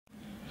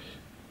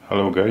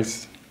Hello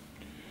guys,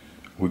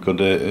 we got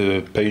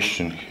a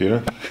patient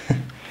here.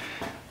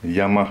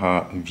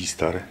 Yamaha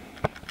V-Star.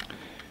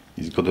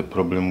 He's got a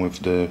problem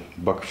with the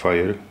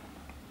backfire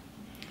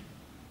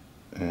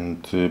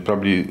and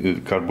probably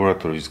the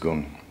carburetor is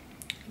gone.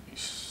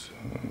 He's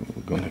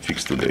gonna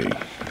fix today.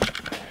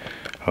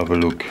 Have a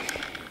look.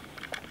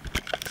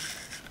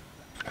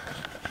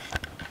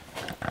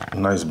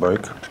 Nice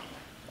bike.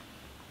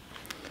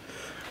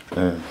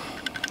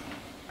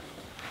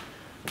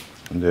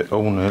 The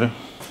owner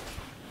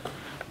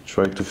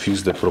tried to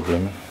fix the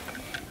problem.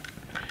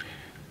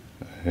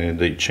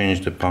 They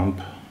changed the pump,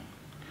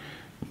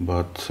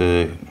 but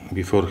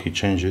before he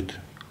changed it,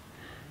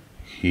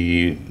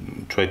 he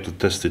tried to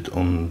test it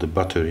on the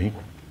battery,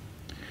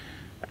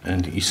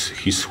 and he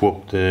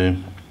swapped the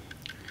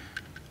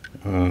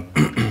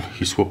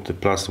he swapped the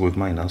plus with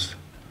minus,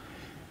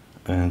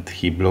 and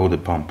he blew the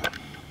pump,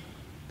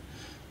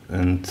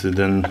 and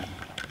then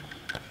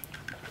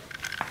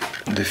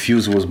the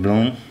fuse was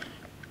blown.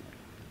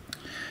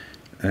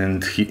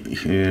 And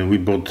we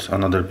bought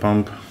another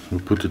pump, we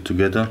put it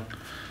together,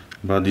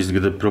 but it's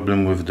got a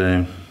problem with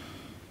the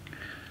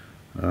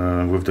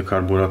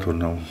carburetor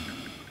now.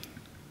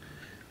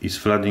 It's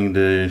flooding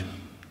the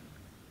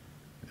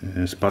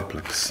spark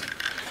plugs.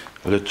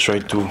 Let's try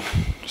to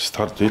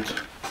start it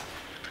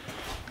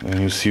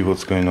and you see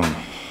what's going on.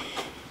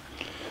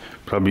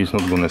 Probably it's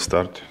not gonna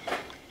start.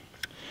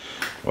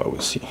 Well,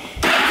 we'll see.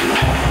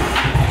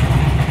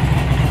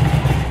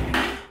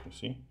 You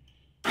see?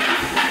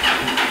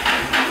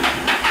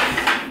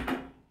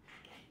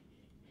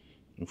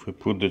 If we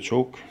put the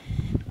choke,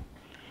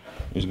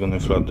 it's gonna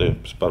flood the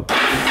spark plug.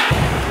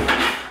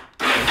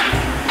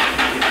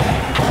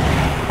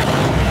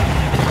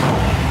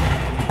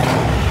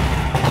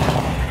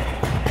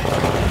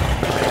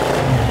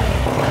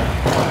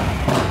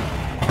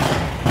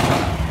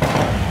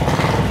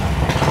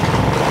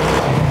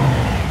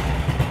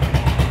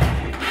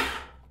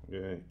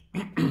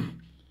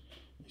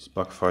 It's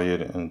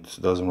backfire and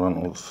doesn't run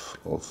off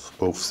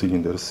both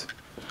cylinders.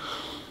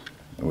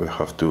 We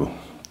have to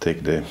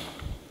take the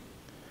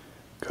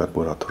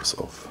carburetors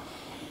off.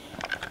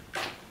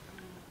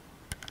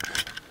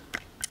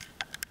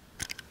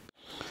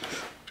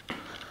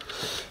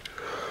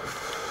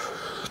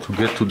 To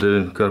get to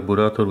the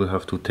carburetor, we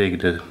have to take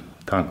the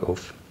tank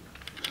off.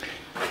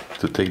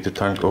 To take the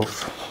tank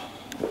off,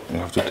 we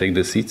have to take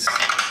the seats.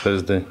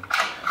 First the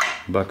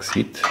back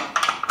seat.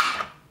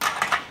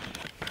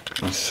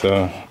 It's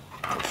a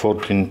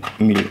 14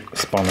 mm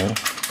spanner.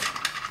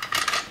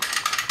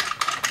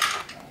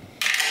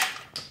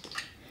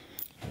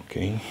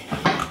 Okay.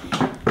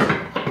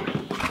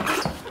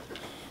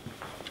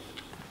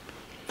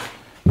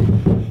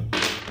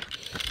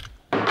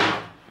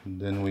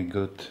 Then we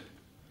got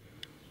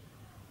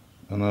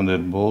another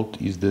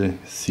bolt, is the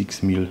 6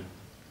 mm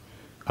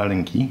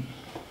Allen key.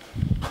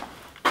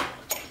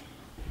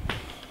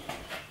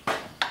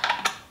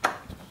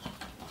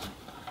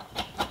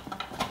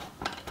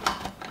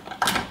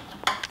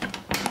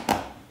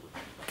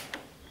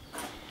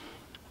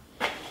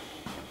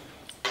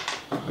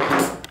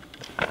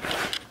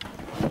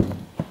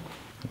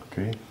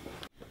 Okay.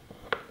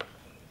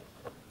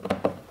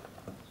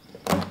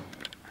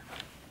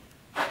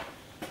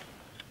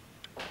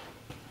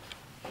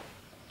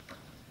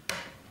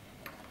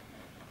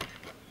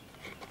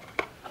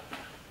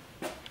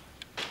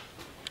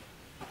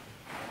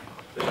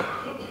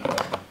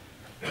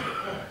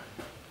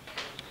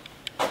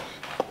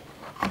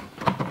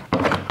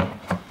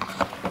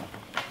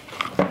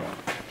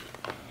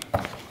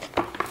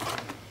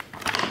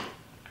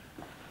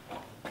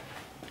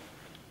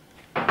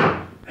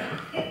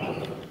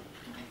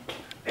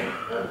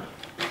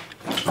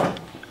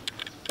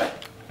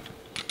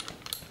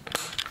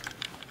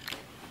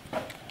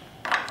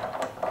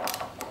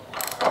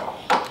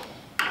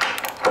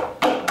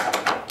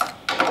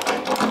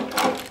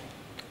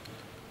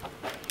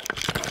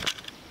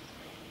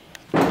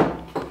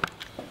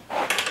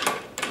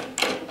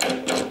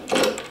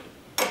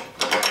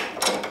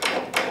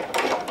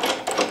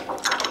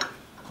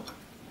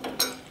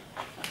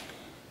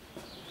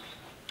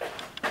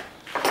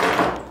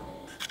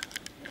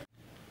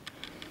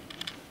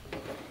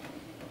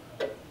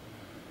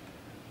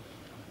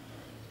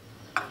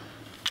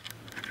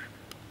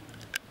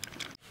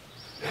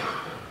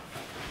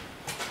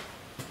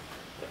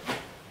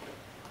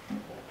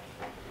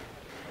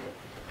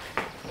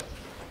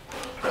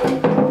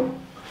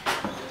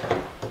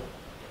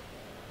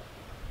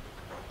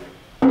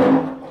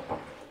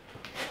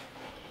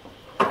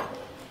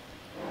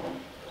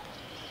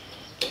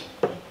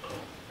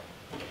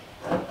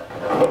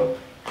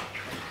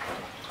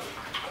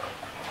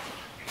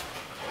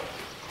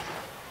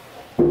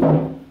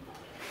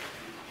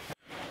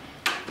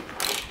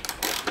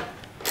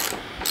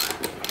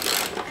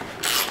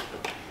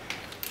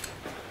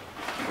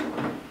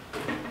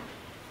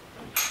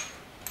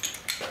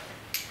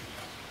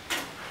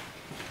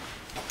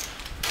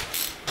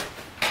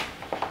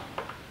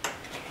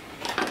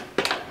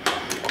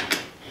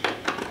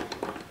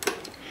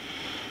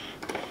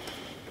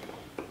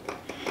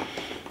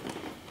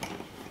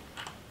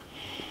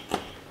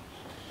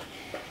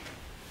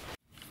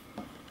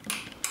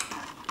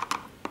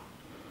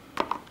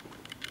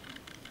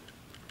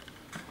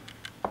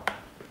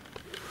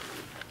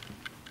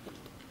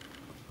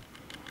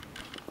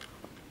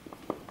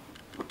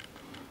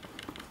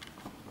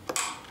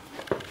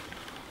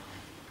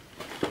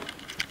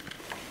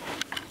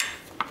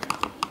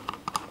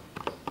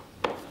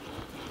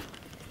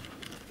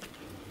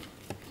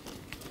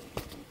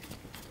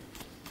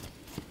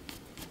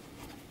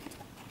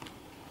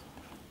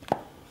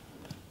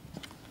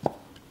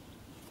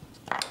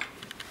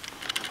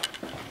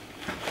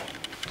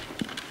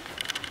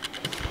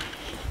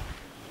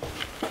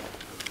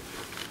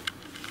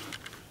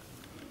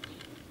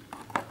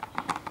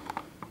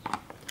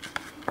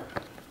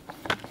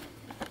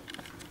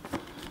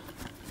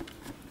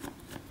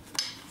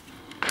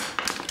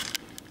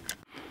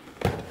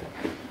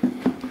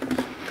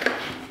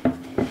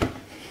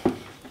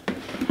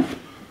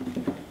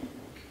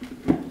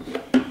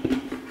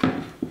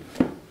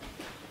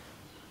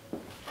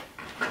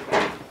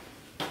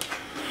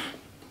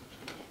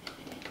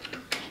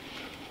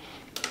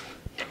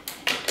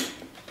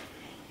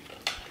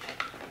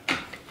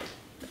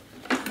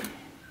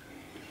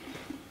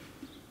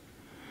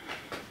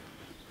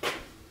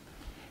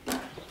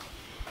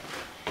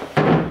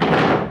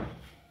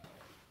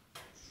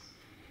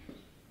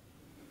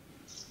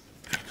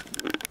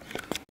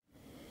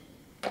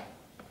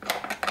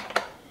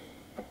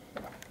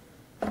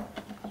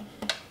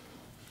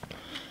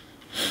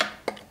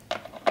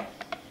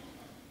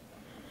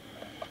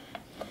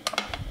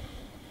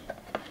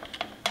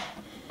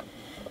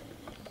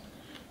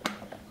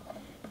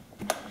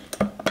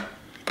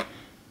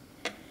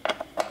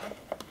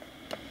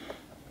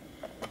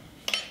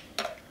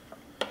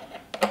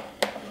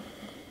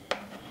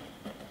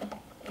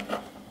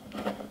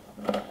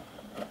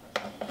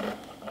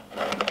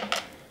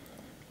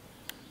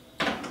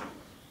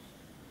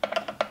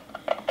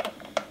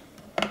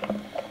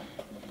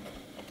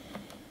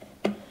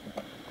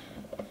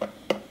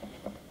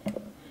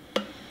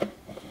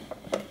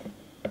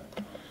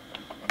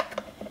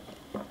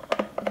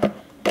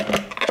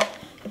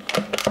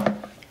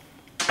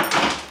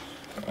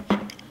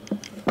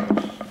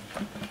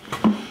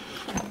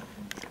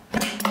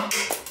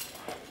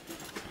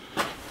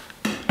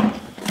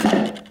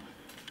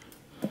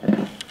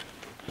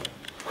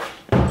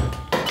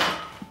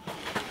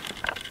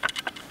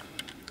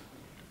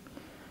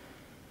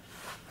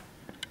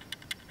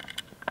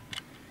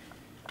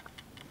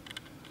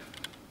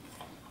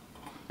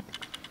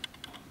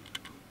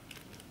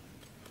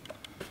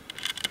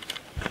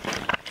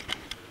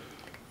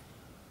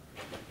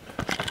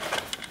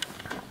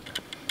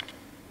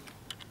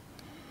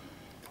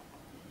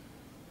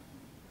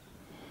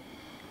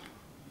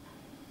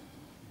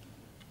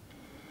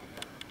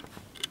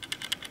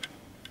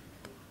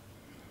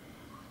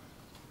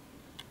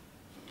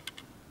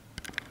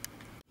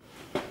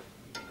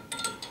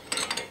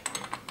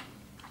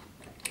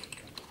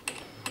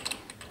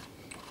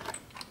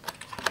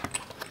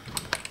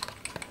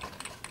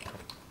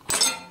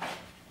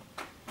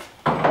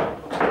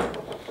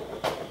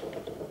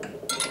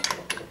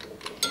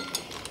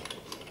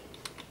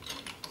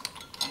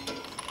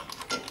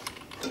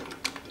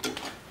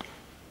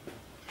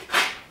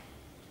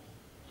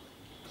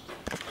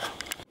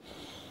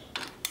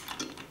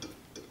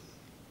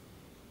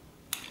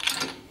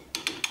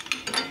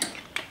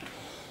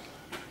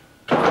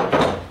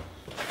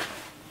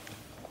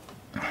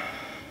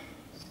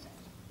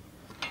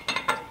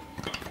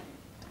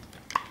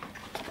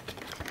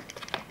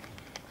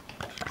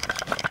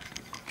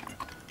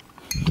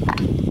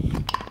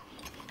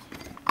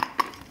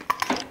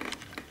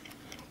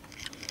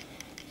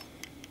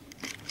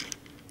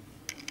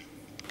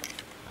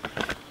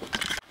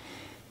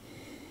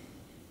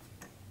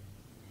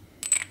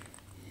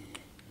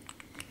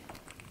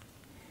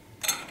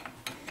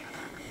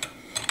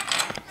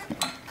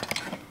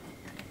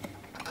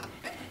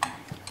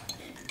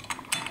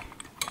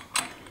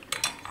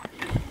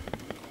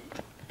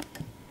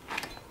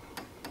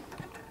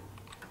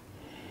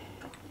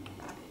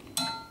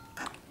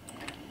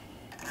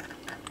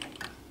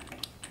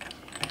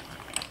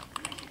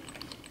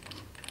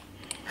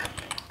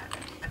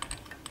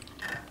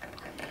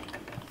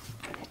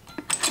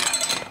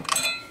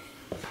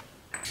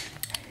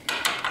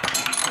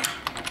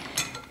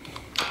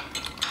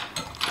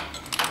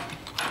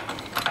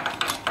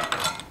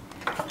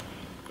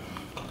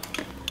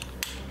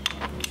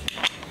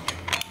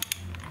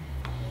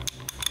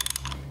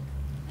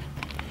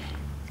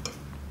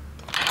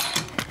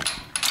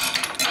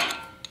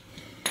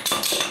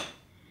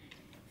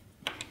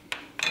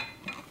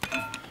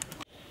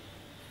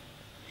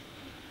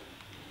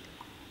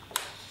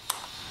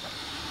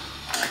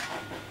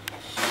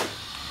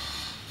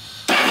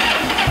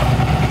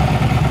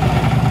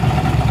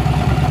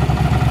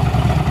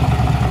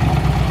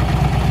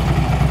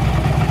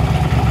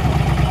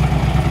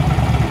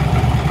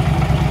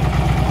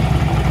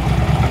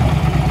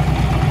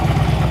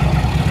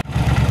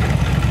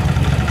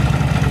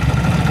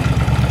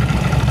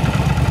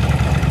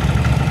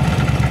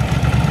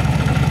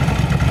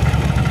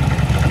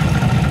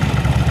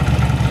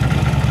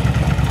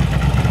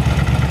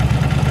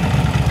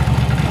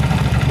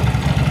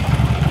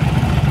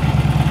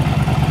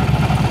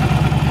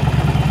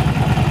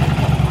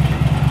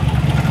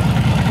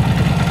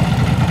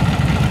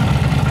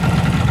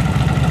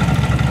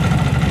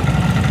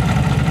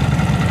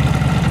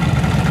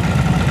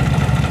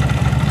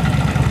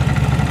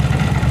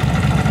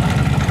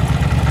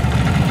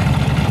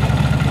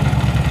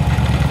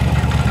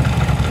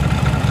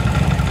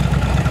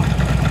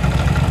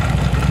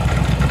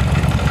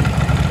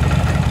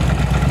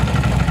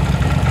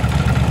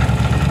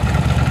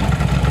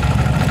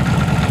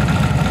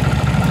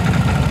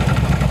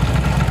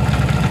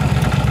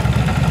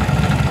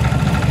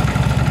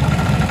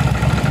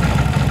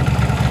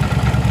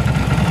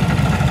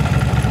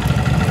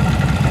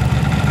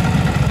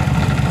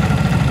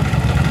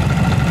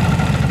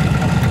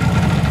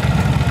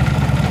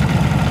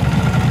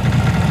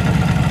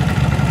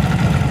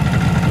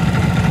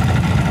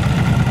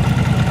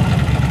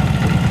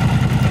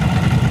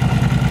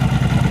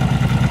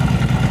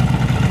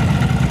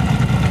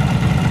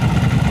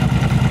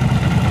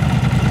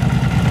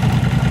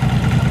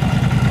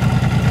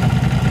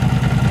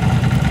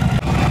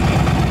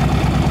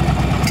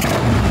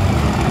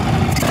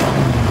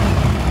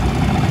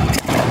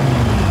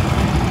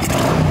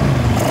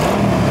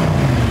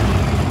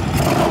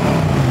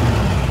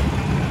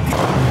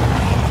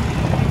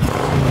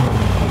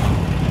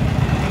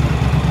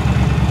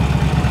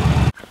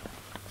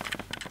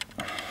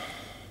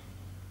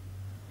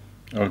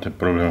 the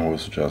problem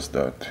was just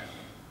that.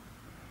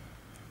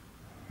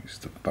 It's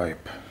the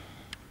pipe.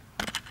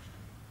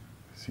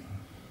 See,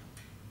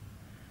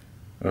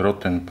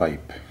 rotten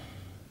pipe.